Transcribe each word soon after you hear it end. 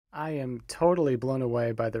I am totally blown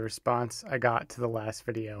away by the response I got to the last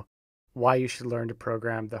video, why you should learn to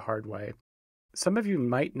program the hard way. Some of you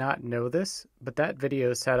might not know this, but that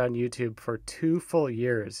video sat on YouTube for 2 full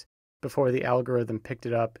years before the algorithm picked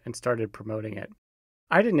it up and started promoting it.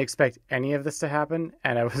 I didn't expect any of this to happen,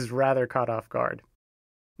 and I was rather caught off guard.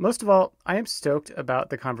 Most of all, I am stoked about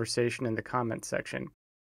the conversation in the comments section.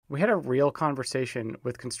 We had a real conversation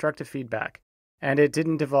with constructive feedback, and it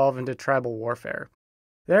didn't devolve into tribal warfare.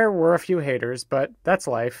 There were a few haters, but that's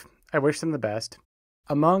life. I wish them the best.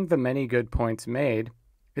 Among the many good points made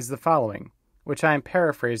is the following, which I am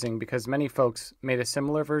paraphrasing because many folks made a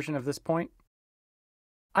similar version of this point.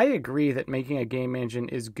 I agree that making a game engine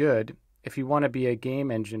is good if you want to be a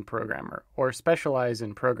game engine programmer or specialize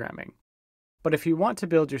in programming. But if you want to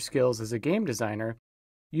build your skills as a game designer,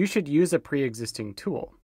 you should use a pre-existing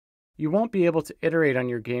tool. You won't be able to iterate on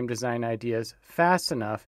your game design ideas fast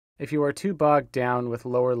enough if you are too bogged down with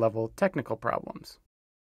lower-level technical problems.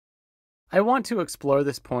 I want to explore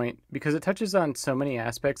this point because it touches on so many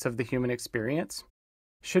aspects of the human experience.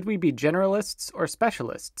 Should we be generalists or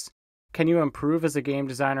specialists? Can you improve as a game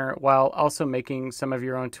designer while also making some of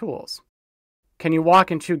your own tools? Can you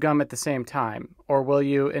walk and chew gum at the same time, or will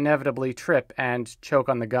you inevitably trip and choke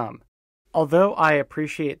on the gum? Although I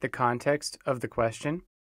appreciate the context of the question,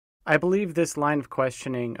 I believe this line of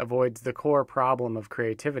questioning avoids the core problem of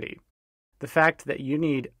creativity, the fact that you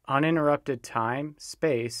need uninterrupted time,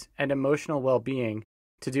 space, and emotional well-being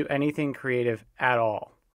to do anything creative at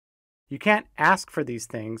all. You can't ask for these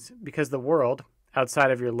things because the world,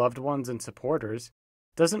 outside of your loved ones and supporters,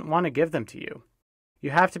 doesn't want to give them to you.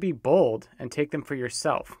 You have to be bold and take them for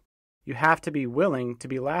yourself. You have to be willing to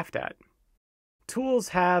be laughed at. Tools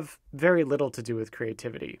have very little to do with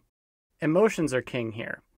creativity. Emotions are king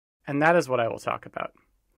here, and that is what I will talk about.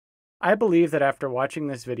 I believe that after watching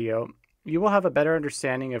this video, you will have a better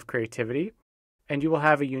understanding of creativity, and you will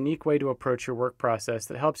have a unique way to approach your work process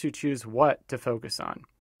that helps you choose what to focus on.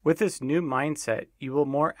 With this new mindset, you will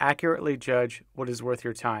more accurately judge what is worth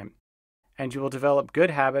your time, and you will develop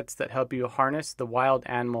good habits that help you harness the wild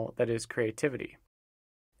animal that is creativity.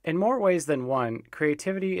 In more ways than one,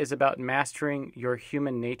 creativity is about mastering your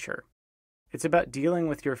human nature. It's about dealing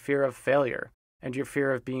with your fear of failure and your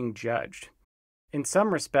fear of being judged. In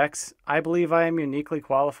some respects, I believe I am uniquely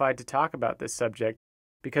qualified to talk about this subject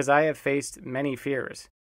because I have faced many fears,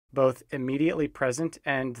 both immediately present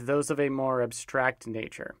and those of a more abstract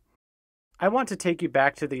nature. I want to take you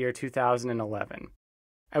back to the year 2011.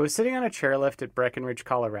 I was sitting on a chairlift at Breckenridge,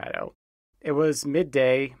 Colorado. It was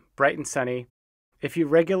midday, bright and sunny. If you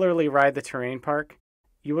regularly ride the terrain park,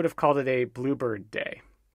 you would have called it a bluebird day.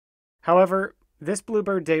 However, this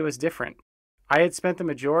bluebird day was different. I had spent the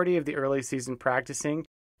majority of the early season practicing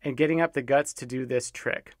and getting up the guts to do this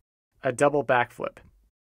trick, a double backflip.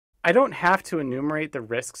 I don't have to enumerate the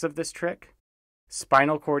risks of this trick.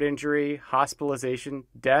 Spinal cord injury, hospitalization,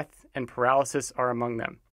 death, and paralysis are among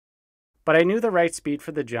them. But I knew the right speed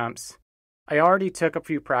for the jumps. I already took a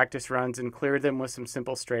few practice runs and cleared them with some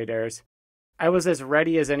simple straight airs. I was as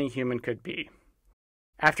ready as any human could be.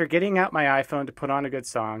 After getting out my iPhone to put on a good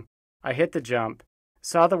song, I hit the jump,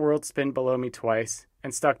 saw the world spin below me twice,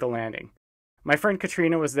 and stuck the landing. My friend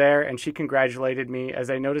Katrina was there, and she congratulated me as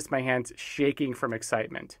I noticed my hands shaking from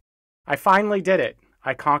excitement. I finally did it.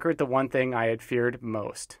 I conquered the one thing I had feared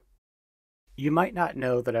most. You might not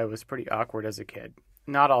know that I was pretty awkward as a kid.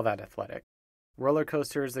 Not all that athletic. Roller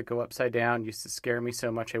coasters that go upside down used to scare me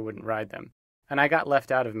so much I wouldn't ride them, and I got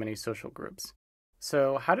left out of many social groups.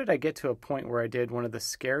 So how did I get to a point where I did one of the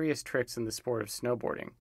scariest tricks in the sport of snowboarding?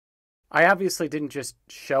 I obviously didn't just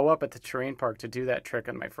show up at the terrain park to do that trick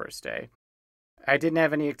on my first day. I didn't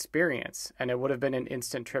have any experience, and it would have been an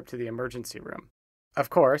instant trip to the emergency room. Of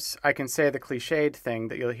course, I can say the cliched thing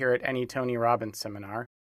that you'll hear at any Tony Robbins seminar.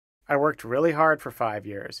 I worked really hard for 5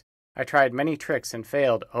 years. I tried many tricks and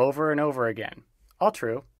failed over and over again. All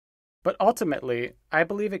true. But ultimately, I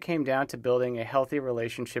believe it came down to building a healthy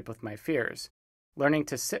relationship with my fears, learning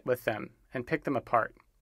to sit with them and pick them apart.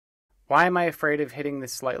 Why am I afraid of hitting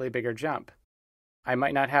this slightly bigger jump? I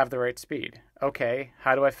might not have the right speed. Okay,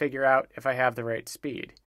 how do I figure out if I have the right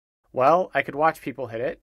speed? Well, I could watch people hit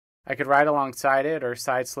it. I could ride alongside it or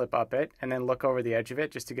side slip up it and then look over the edge of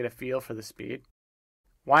it just to get a feel for the speed.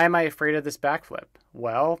 Why am I afraid of this backflip?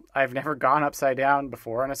 Well, I've never gone upside down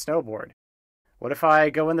before on a snowboard. What if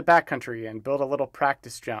I go in the backcountry and build a little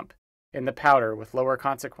practice jump in the powder with lower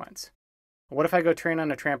consequence? What if I go train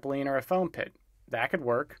on a trampoline or a foam pit? That could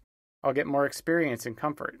work. I'll get more experience and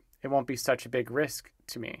comfort. It won't be such a big risk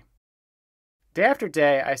to me. Day after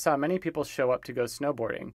day, I saw many people show up to go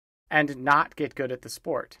snowboarding and not get good at the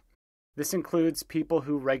sport. This includes people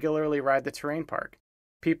who regularly ride the terrain park,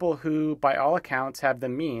 people who, by all accounts, have the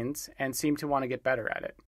means and seem to want to get better at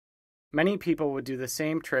it. Many people would do the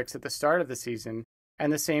same tricks at the start of the season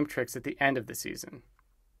and the same tricks at the end of the season.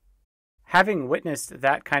 Having witnessed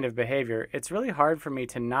that kind of behavior, it's really hard for me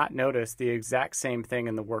to not notice the exact same thing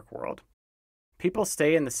in the work world. People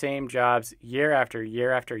stay in the same jobs year after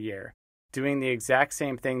year after year, doing the exact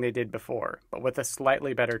same thing they did before, but with a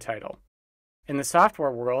slightly better title. In the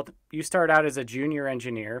software world, you start out as a junior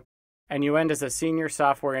engineer, and you end as a senior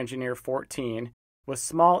software engineer 14, with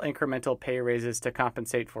small incremental pay raises to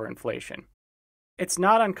compensate for inflation. It's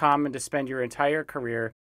not uncommon to spend your entire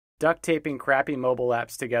career duct taping crappy mobile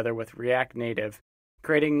apps together with React Native,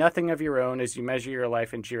 creating nothing of your own as you measure your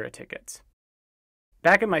life in Jira tickets.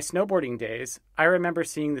 Back in my snowboarding days, I remember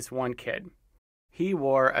seeing this one kid. He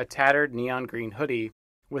wore a tattered neon green hoodie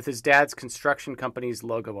with his dad's construction company's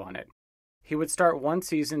logo on it. He would start one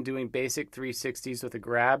season doing basic 360s with a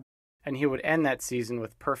grab, and he would end that season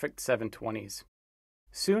with perfect 720s.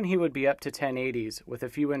 Soon he would be up to 1080s with a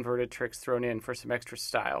few inverted tricks thrown in for some extra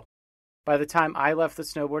style. By the time I left the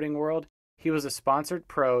snowboarding world, he was a sponsored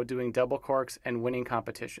pro doing double corks and winning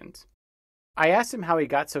competitions. I asked him how he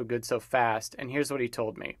got so good so fast, and here's what he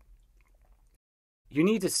told me. You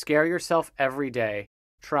need to scare yourself every day,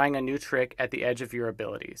 trying a new trick at the edge of your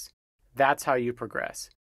abilities. That's how you progress.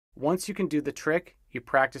 Once you can do the trick, you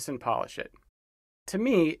practice and polish it. To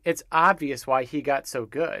me, it's obvious why he got so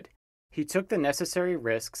good. He took the necessary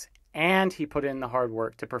risks, and he put in the hard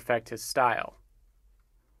work to perfect his style.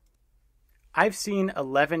 I've seen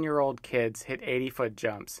 11-year-old kids hit 80-foot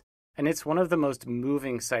jumps, and it's one of the most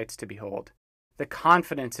moving sights to behold. The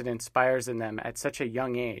confidence it inspires in them at such a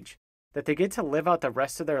young age, that they get to live out the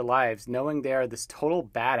rest of their lives knowing they are this total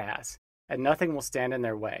badass, and nothing will stand in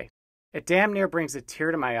their way. It damn near brings a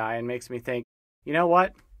tear to my eye and makes me think, you know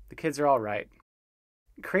what? The kids are all right.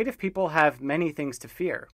 Creative people have many things to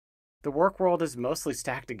fear. The work world is mostly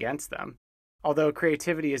stacked against them. Although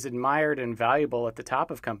creativity is admired and valuable at the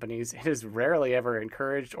top of companies, it is rarely ever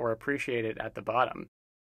encouraged or appreciated at the bottom.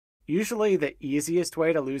 Usually, the easiest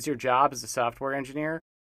way to lose your job as a software engineer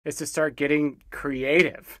is to start getting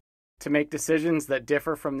creative, to make decisions that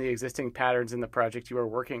differ from the existing patterns in the project you are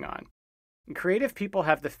working on. Creative people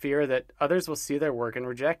have the fear that others will see their work and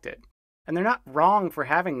reject it. And they're not wrong for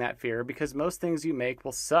having that fear because most things you make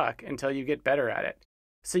will suck until you get better at it.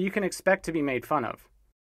 So you can expect to be made fun of.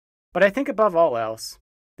 But I think above all else,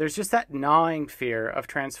 there's just that gnawing fear of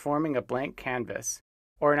transforming a blank canvas,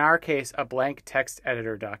 or in our case, a blank text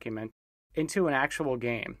editor document, into an actual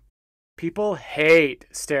game. People hate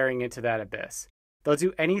staring into that abyss. They'll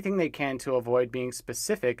do anything they can to avoid being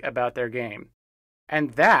specific about their game.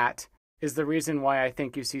 And that is the reason why I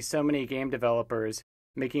think you see so many game developers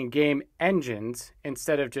making game engines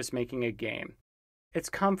instead of just making a game. It's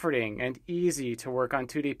comforting and easy to work on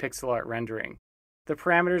 2D pixel art rendering. The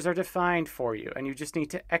parameters are defined for you, and you just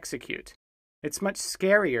need to execute. It's much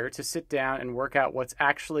scarier to sit down and work out what's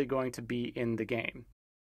actually going to be in the game.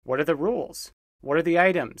 What are the rules? What are the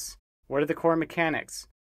items? What are the core mechanics?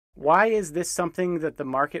 Why is this something that the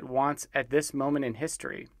market wants at this moment in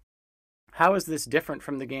history? How is this different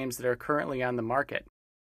from the games that are currently on the market?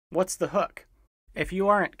 What's the hook? If you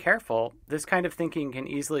aren't careful, this kind of thinking can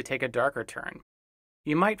easily take a darker turn.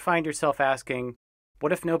 You might find yourself asking,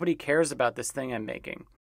 what if nobody cares about this thing I'm making?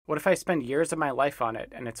 What if I spend years of my life on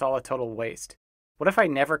it and it's all a total waste? What if I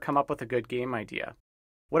never come up with a good game idea?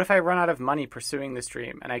 What if I run out of money pursuing this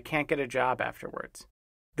dream and I can't get a job afterwards?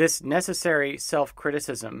 This necessary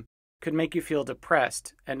self-criticism could make you feel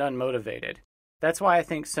depressed and unmotivated. That's why I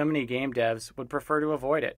think so many game devs would prefer to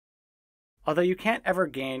avoid it. Although you can't ever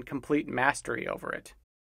gain complete mastery over it,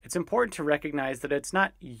 it's important to recognize that it's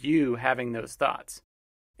not you having those thoughts.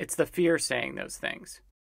 It's the fear saying those things.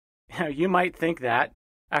 You might think that,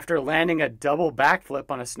 after landing a double backflip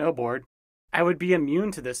on a snowboard, I would be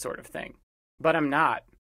immune to this sort of thing. But I'm not.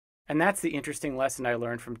 And that's the interesting lesson I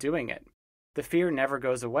learned from doing it. The fear never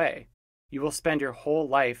goes away. You will spend your whole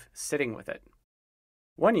life sitting with it.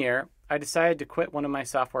 One year, I decided to quit one of my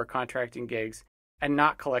software contracting gigs and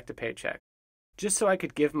not collect a paycheck, just so I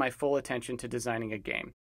could give my full attention to designing a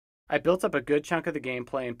game. I built up a good chunk of the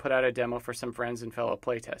gameplay and put out a demo for some friends and fellow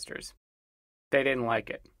playtesters. They didn't like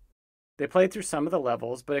it. They played through some of the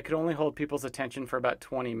levels, but it could only hold people's attention for about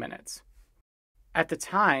 20 minutes. At the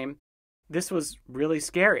time, this was really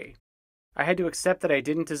scary. I had to accept that I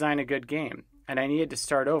didn't design a good game, and I needed to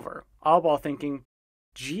start over, all while thinking,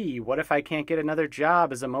 gee, what if I can't get another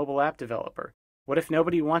job as a mobile app developer? What if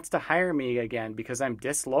nobody wants to hire me again because I'm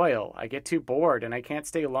disloyal, I get too bored, and I can't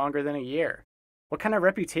stay longer than a year? What kind of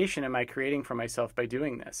reputation am I creating for myself by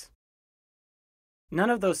doing this? None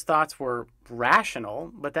of those thoughts were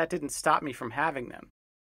rational, but that didn't stop me from having them.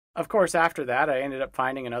 Of course, after that, I ended up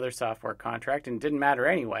finding another software contract and it didn't matter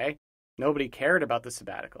anyway. Nobody cared about the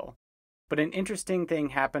sabbatical. But an interesting thing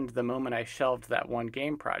happened the moment I shelved that one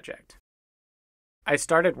game project. I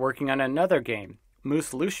started working on another game,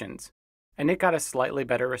 Mooselutions, and it got a slightly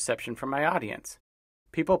better reception from my audience.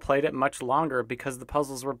 People played it much longer because the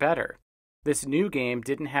puzzles were better. This new game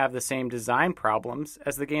didn't have the same design problems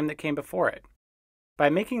as the game that came before it. By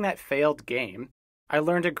making that failed game, I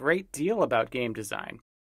learned a great deal about game design.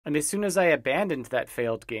 And as soon as I abandoned that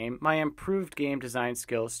failed game, my improved game design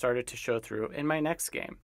skills started to show through in my next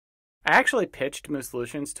game. I actually pitched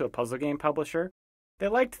Mooselutions to a puzzle game publisher. They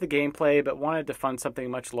liked the gameplay but wanted to fund something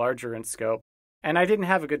much larger in scope, and I didn't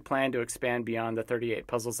have a good plan to expand beyond the 38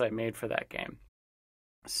 puzzles I made for that game.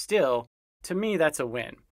 Still, to me that's a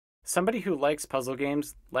win. Somebody who likes puzzle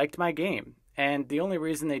games liked my game, and the only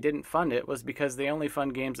reason they didn't fund it was because they only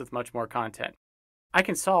fund games with much more content. I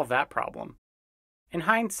can solve that problem. In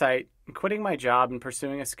hindsight, quitting my job and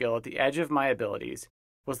pursuing a skill at the edge of my abilities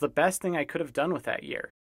was the best thing I could have done with that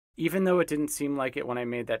year, even though it didn't seem like it when I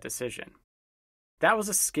made that decision. That was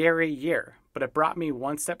a scary year, but it brought me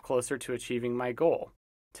one step closer to achieving my goal,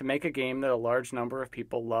 to make a game that a large number of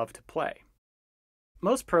people love to play.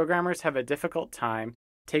 Most programmers have a difficult time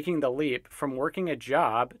taking the leap from working a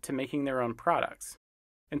job to making their own products.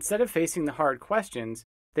 Instead of facing the hard questions,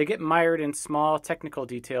 they get mired in small technical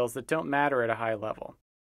details that don't matter at a high level.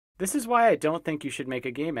 This is why I don't think you should make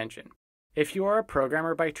a game engine. If you are a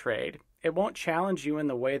programmer by trade, it won't challenge you in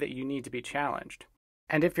the way that you need to be challenged.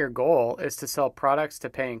 And if your goal is to sell products to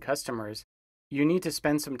paying customers, you need to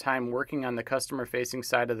spend some time working on the customer-facing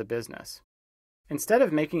side of the business. Instead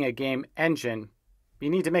of making a game engine, you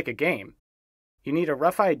need to make a game. You need a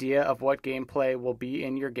rough idea of what gameplay will be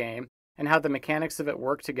in your game and how the mechanics of it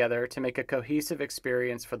work together to make a cohesive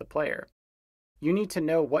experience for the player. You need to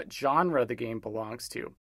know what genre the game belongs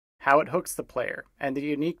to, how it hooks the player, and the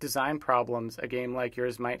unique design problems a game like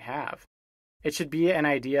yours might have. It should be an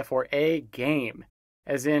idea for a game,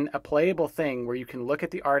 as in a playable thing where you can look at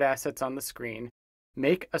the art assets on the screen,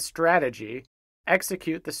 make a strategy,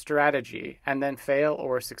 execute the strategy, and then fail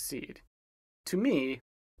or succeed. To me,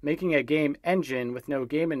 making a game engine with no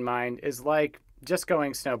game in mind is like just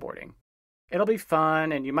going snowboarding. It'll be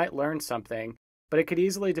fun and you might learn something, but it could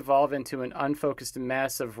easily devolve into an unfocused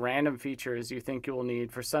mess of random features you think you will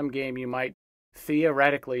need for some game you might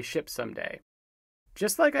theoretically ship someday.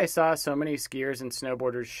 Just like I saw so many skiers and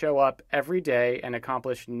snowboarders show up every day and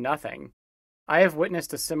accomplish nothing, I have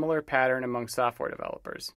witnessed a similar pattern among software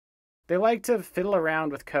developers. They like to fiddle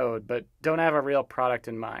around with code, but don't have a real product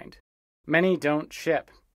in mind. Many don't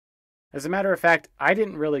ship. As a matter of fact, I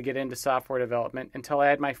didn't really get into software development until I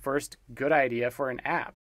had my first good idea for an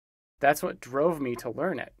app. That's what drove me to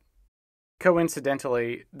learn it.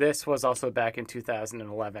 Coincidentally, this was also back in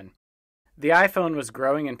 2011. The iPhone was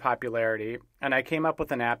growing in popularity, and I came up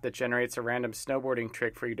with an app that generates a random snowboarding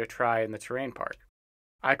trick for you to try in the terrain park.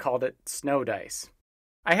 I called it Snow Dice.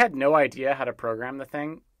 I had no idea how to program the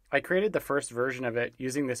thing. I created the first version of it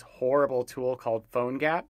using this horrible tool called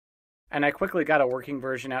PhoneGap, and I quickly got a working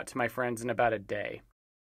version out to my friends in about a day.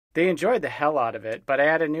 They enjoyed the hell out of it, but I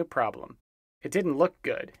had a new problem. It didn't look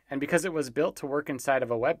good, and because it was built to work inside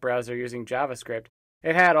of a web browser using JavaScript,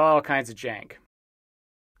 it had all kinds of jank.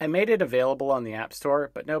 I made it available on the App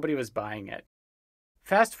Store, but nobody was buying it.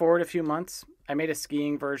 Fast forward a few months, I made a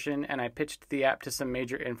skiing version and I pitched the app to some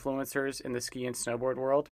major influencers in the ski and snowboard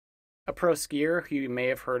world. A pro skier who you may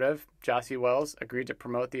have heard of, Jossi, agreed to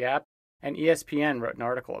promote the app, and ESPN wrote an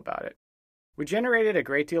article about it. We generated a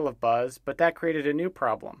great deal of buzz, but that created a new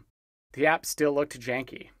problem. The app still looked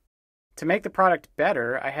janky. To make the product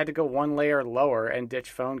better, I had to go one layer lower and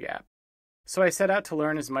ditch PhoneGap. So I set out to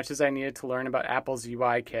learn as much as I needed to learn about Apple's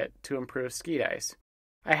UI kit to improve Ski Dice.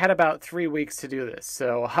 I had about 3 weeks to do this,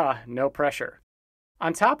 so no pressure.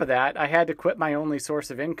 On top of that, I had to quit my only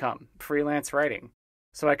source of income, freelance writing,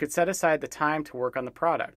 so I could set aside the time to work on the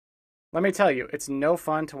product. Let me tell you, it's no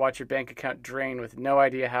fun to watch your bank account drain with no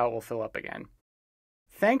idea how it will fill up again.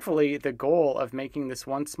 Thankfully, the goal of making this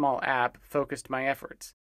one small app focused my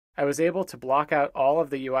efforts. I was able to block out all of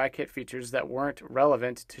the UI kit features that weren't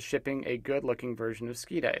relevant to shipping a good-looking version of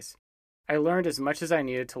Ski Dice. I learned as much as I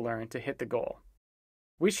needed to learn to hit the goal.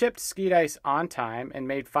 We shipped Ski Dice on time and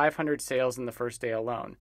made 500 sales in the first day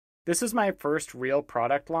alone. This was my first real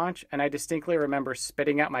product launch, and I distinctly remember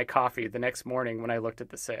spitting out my coffee the next morning when I looked at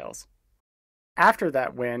the sales. After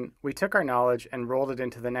that win, we took our knowledge and rolled it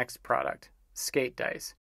into the next product, Skate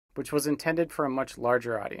Dice, which was intended for a much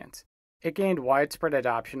larger audience. It gained widespread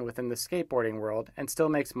adoption within the skateboarding world and still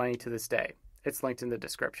makes money to this day, It's linked in the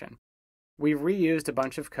description. We reused a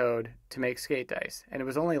bunch of code to make skate dice, and it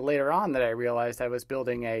was only later on that I realized I was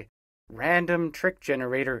building a random trick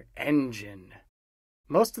generator engine.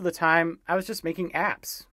 Most of the time, I was just making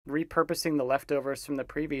apps, repurposing the leftovers from the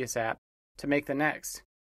previous app to make the next.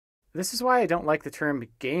 This is why I don't like the term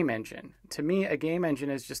game engine. To me, a game engine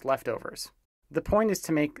is just leftovers. The point is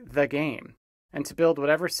to make the game, and to build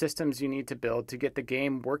whatever systems you need to build to get the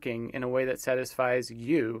game working in a way that satisfies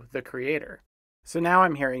you, the creator. So now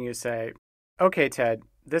I'm hearing you say, okay, Ted,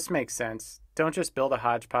 this makes sense. Don't just build a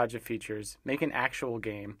hodgepodge of features, make an actual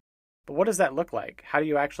game. But what does that look like? How do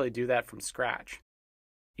you actually do that from scratch?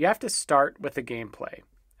 You have to start with the gameplay,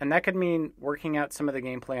 and that could mean working out some of the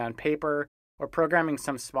gameplay on paper or programming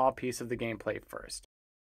some small piece of the gameplay first.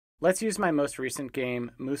 Let's use my most recent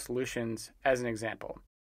game, Mooselutions, as an example.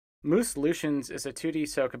 Mooselutions is a 2D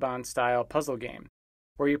Sokoban-style puzzle game,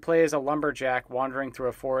 where you play as a lumberjack wandering through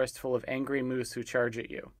a forest full of angry moose who charge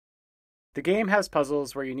at you. The game has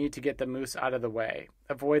puzzles where you need to get the moose out of the way,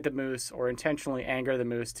 avoid the moose, or intentionally anger the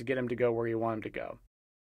moose to get him to go where you want him to go.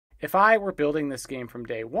 If I were building this game from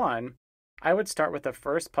day one, I would start with the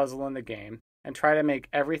first puzzle in the game and try to make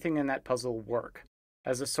everything in that puzzle work,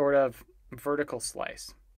 as a sort of vertical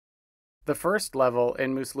slice. The first level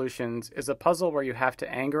in Mooselutions is a puzzle where you have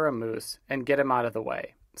to anger a moose and get him out of the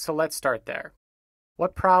way. So let's start there.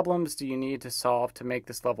 What problems do you need to solve to make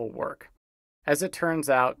this level work? As it turns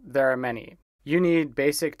out, there are many. You need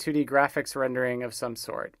basic 2D graphics rendering of some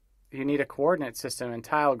sort. You need a coordinate system and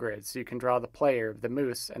tile grids so you can draw the player, the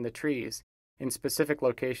moose, and the trees in specific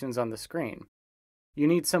locations on the screen. You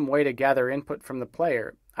need some way to gather input from the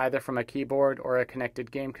player, either from a keyboard or a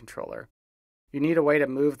connected game controller. You need a way to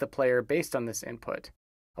move the player based on this input,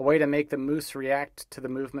 a way to make the moose react to the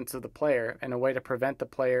movements of the player, and a way to prevent the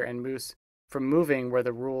player and moose from moving where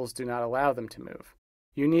the rules do not allow them to move.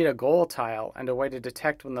 You need a goal tile and a way to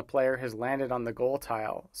detect when the player has landed on the goal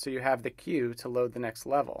tile so you have the cue to load the next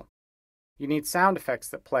level. You need sound effects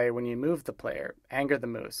that play when you move the player, anger the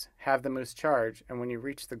moose, have the moose charge, and when you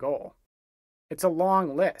reach the goal. It's a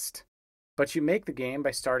long list, but you make the game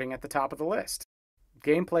by starting at the top of the list.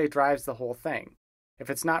 Gameplay drives the whole thing. If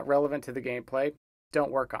it's not relevant to the gameplay,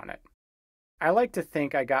 don't work on it. I like to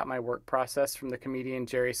think I got my work process from the comedian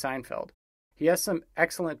Jerry Seinfeld. He has some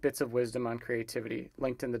excellent bits of wisdom on creativity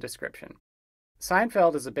linked in the description.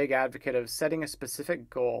 Seinfeld is a big advocate of setting a specific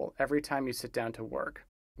goal every time you sit down to work.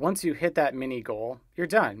 Once you hit that mini goal, you're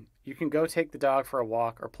done. You can go take the dog for a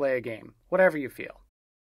walk or play a game, whatever you feel.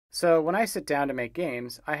 So when I sit down to make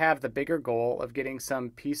games, I have the bigger goal of getting some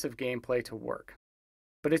piece of gameplay to work.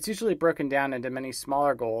 But it's usually broken down into many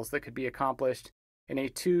smaller goals that could be accomplished in a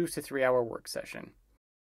 2 to 3 hour work session.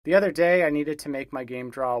 The other day, I needed to make my game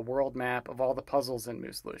draw a world map of all the puzzles in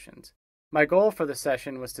Mooselutions. My goal for the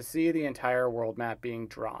session was to see the entire world map being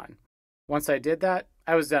drawn. Once I did that,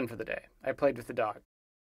 I was done for the day. I played with the dog.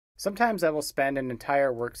 Sometimes I will spend an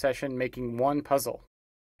entire work session making one puzzle,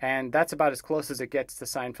 and that's about as close as it gets to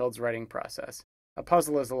Seinfeld's writing process. A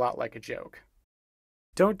puzzle is a lot like a joke.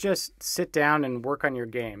 Don't just sit down and work on your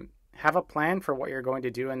game. Have a plan for what you're going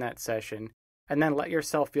to do in that session, and then let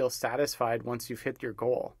yourself feel satisfied once you've hit your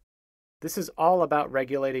goal. This is all about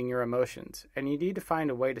regulating your emotions, and you need to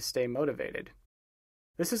find a way to stay motivated.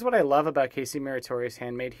 This is what I love about Casey Muratori's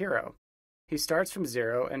Handmade Hero. He starts from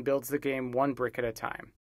zero and builds the game one brick at a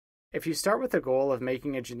time. If you start with the goal of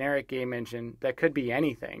making a generic game engine that could be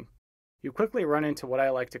anything, you quickly run into what I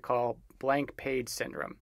like to call blank page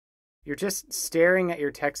syndrome. You're just staring at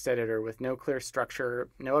your text editor with no clear structure,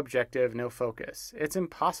 no objective, no focus. It's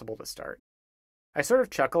impossible to start. I sort of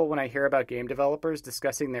chuckle when I hear about game developers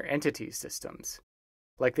discussing their entity systems,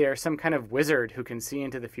 like they are some kind of wizard who can see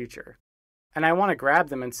into the future. And I want to grab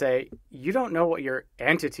them and say, you don't know what your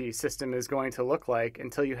entity system is going to look like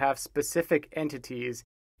until you have specific entities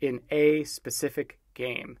in a specific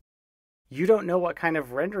game. You don't know what kind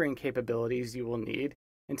of rendering capabilities you will need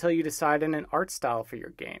until you decide on an art style for your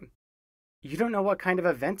game. You don't know what kind of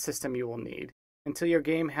event system you will need until your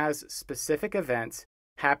game has specific events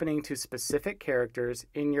happening to specific characters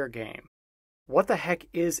in your game. What the heck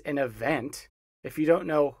is an event if you don't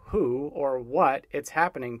know who or what it's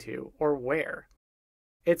happening to or where?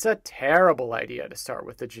 It's a terrible idea to start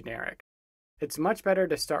with the generic. It's much better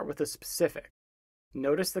to start with the specific.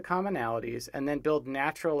 Notice the commonalities and then build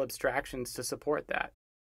natural abstractions to support that.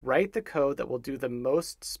 Write the code that will do the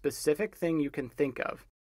most specific thing you can think of,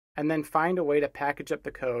 and then find a way to package up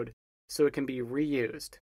the code so it can be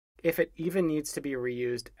reused, if it even needs to be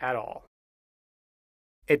reused at all.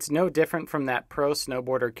 It's no different from that pro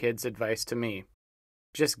snowboarder kid's advice to me.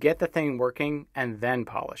 Just get the thing working and then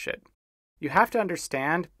polish it. You have to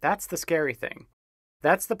understand that's the scary thing.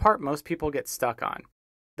 That's the part most people get stuck on.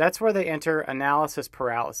 That's where they enter analysis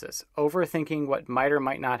paralysis, overthinking what might or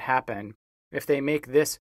might not happen if they make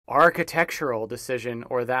this architectural decision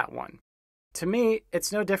or that one. To me,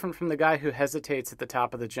 it's no different from the guy who hesitates at the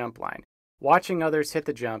top of the jump line, watching others hit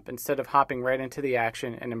the jump instead of hopping right into the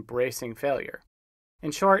action and embracing failure.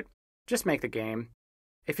 In short, just make the game.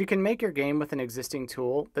 If you can make your game with an existing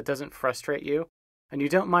tool that doesn't frustrate you, and you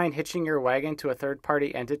don't mind hitching your wagon to a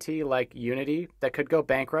third-party entity like Unity that could go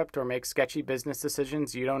bankrupt or make sketchy business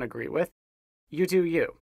decisions you don't agree with, you do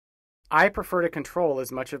you. I prefer to control as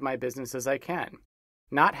much of my business as I can.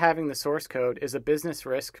 Not having the source code is a business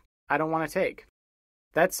risk I don't want to take.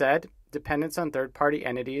 That said, dependence on third-party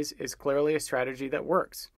entities is clearly a strategy that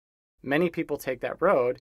works. Many people take that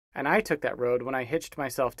road, and I took that road when I hitched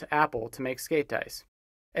myself to Apple to make skate dice.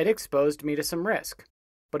 It exposed me to some risk,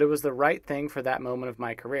 but it was the right thing for that moment of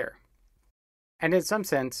my career. And in some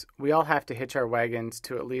sense, we all have to hitch our wagons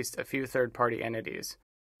to at least a few third-party entities.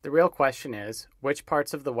 The real question is, which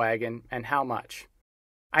parts of the wagon and how much?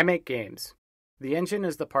 I make games. The engine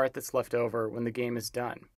is the part that's left over when the game is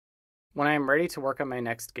done. When I am ready to work on my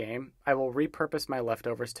next game, I will repurpose my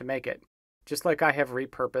leftovers to make it, just like I have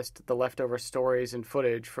repurposed the leftover stories and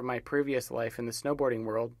footage from my previous life in the snowboarding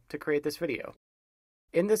world to create this video.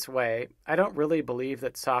 In this way, I don't really believe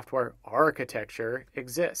that software architecture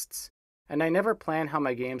exists, and I never plan how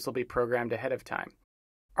my games will be programmed ahead of time.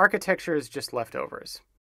 Architecture is just leftovers.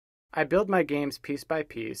 I build my games piece by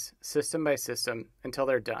piece, system by system, until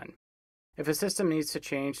they're done. If a system needs to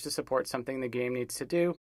change to support something the game needs to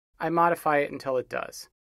do, I modify it until it does.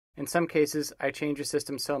 In some cases, I change a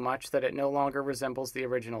system so much that it no longer resembles the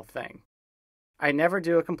original thing. I never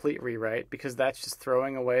do a complete rewrite because that's just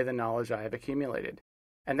throwing away the knowledge I have accumulated.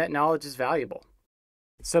 And that knowledge is valuable.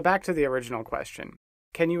 So back to the original question.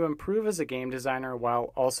 Can you improve as a game designer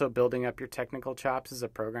while also building up your technical chops as a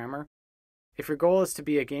programmer? If your goal is to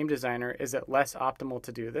be a game designer, is it less optimal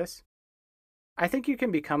to do this? I think you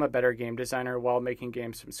can become a better game designer while making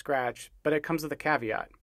games from scratch, but it comes with a caveat.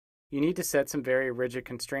 You need to set some very rigid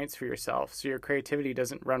constraints for yourself so your creativity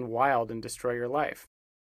doesn't run wild and destroy your life.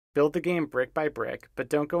 Build the game brick by brick, but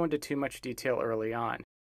don't go into too much detail early on.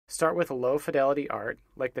 Start with low-fidelity art,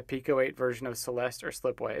 like the Pico 8 version of Celeste or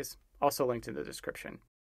Slipways, also linked in the description.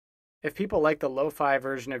 If people like the lo-fi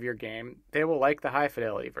version of your game, they will like the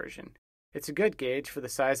high-fidelity version. It's a good gauge for the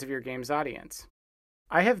size of your game's audience.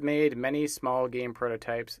 I have made many small game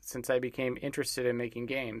prototypes since I became interested in making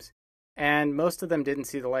games, and most of them didn't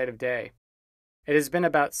see the light of day. It has been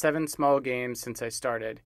about 7 small games since I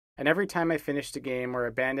started, and every time I finished a game or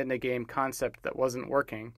abandoned a game concept that wasn't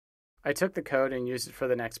working, I took the code and used it for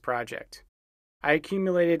the next project. I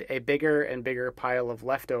accumulated a bigger and bigger pile of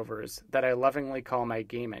leftovers that I lovingly call my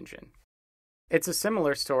game engine. It's a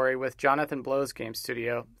similar story with Jonathan Blow's game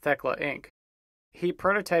studio, Thekla Inc. He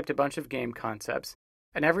prototyped a bunch of game concepts,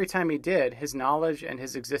 and every time he did, his knowledge and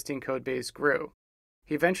his existing codebase grew.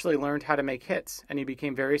 He eventually learned how to make hits, and he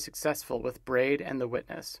became very successful with Braid and The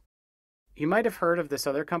Witness. You might have heard of this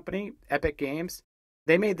other company, Epic Games.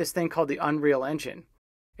 They made this thing called the Unreal Engine.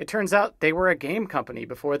 It turns out they were a game company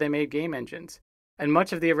before they made game engines, and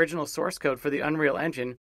much of the original source code for the Unreal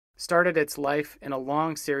Engine started its life in a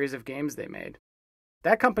long series of games they made.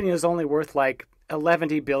 That company is only worth like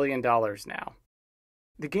 $11 billion now.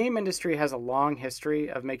 The game industry has a long history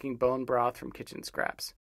of making bone broth from kitchen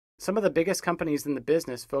scraps. Some of the biggest companies in the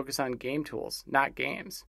business focus on game tools, not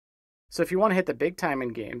games. So if you want to hit the big time in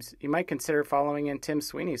games, you might consider following in Tim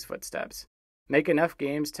Sweeney's footsteps. Make enough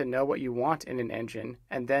games to know what you want in an engine,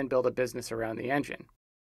 and then build a business around the engine.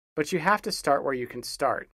 But you have to start where you can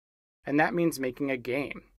start, and that means making a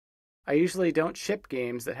game. I usually don't ship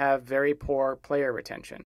games that have very poor player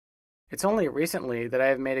retention. It's only recently that I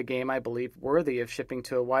have made a game I believe worthy of shipping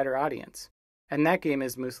to a wider audience, and that game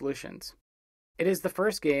is Mooselutions. It is the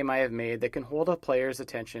first game I have made that can hold a player's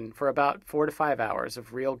attention for about 4 to 5 hours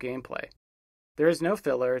of real gameplay. There is no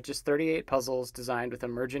filler, just 38 puzzles designed with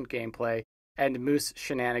emergent gameplay and moose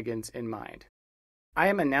shenanigans in mind. I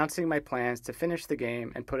am announcing my plans to finish the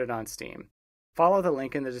game and put it on Steam. Follow the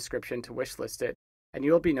link in the description to wishlist it, and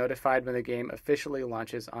you will be notified when the game officially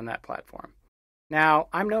launches on that platform. Now,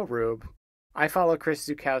 I'm no rube. I follow Chris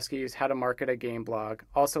Zukowski's How to Market a Game blog,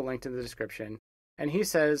 also linked in the description, and he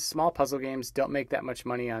says small puzzle games don't make that much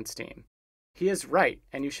money on Steam. He is right,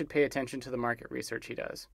 and you should pay attention to the market research he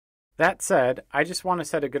does. That said, I just want to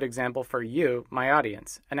set a good example for you, my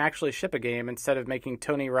audience, and actually ship a game instead of making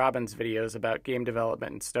Tony Robbins videos about game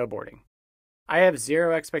development and snowboarding. I have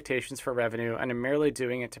zero expectations for revenue, and am merely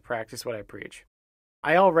doing it to practice what I preach.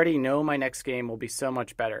 I already know my next game will be so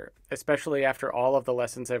much better, especially after all of the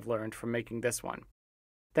lessons I've learned from making this one.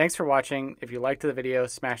 Thanks for watching. If you liked the video,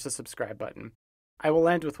 smash the subscribe button. I will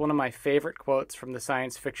end with one of my favorite quotes from the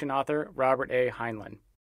science fiction author Robert A. Heinlein.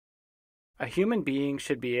 A human being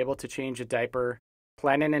should be able to change a diaper,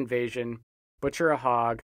 plan an invasion, butcher a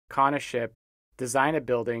hog, con a ship, design a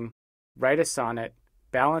building, write a sonnet,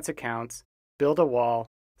 balance accounts, build a wall,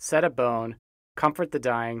 set a bone, comfort the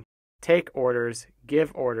dying, take orders,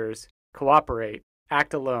 give orders, cooperate,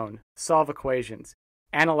 act alone, solve equations,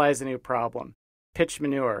 analyze a new problem, pitch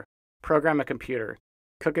manure, program a computer,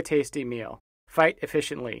 cook a tasty meal, fight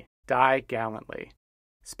efficiently, die gallantly.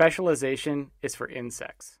 Specialization is for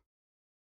insects.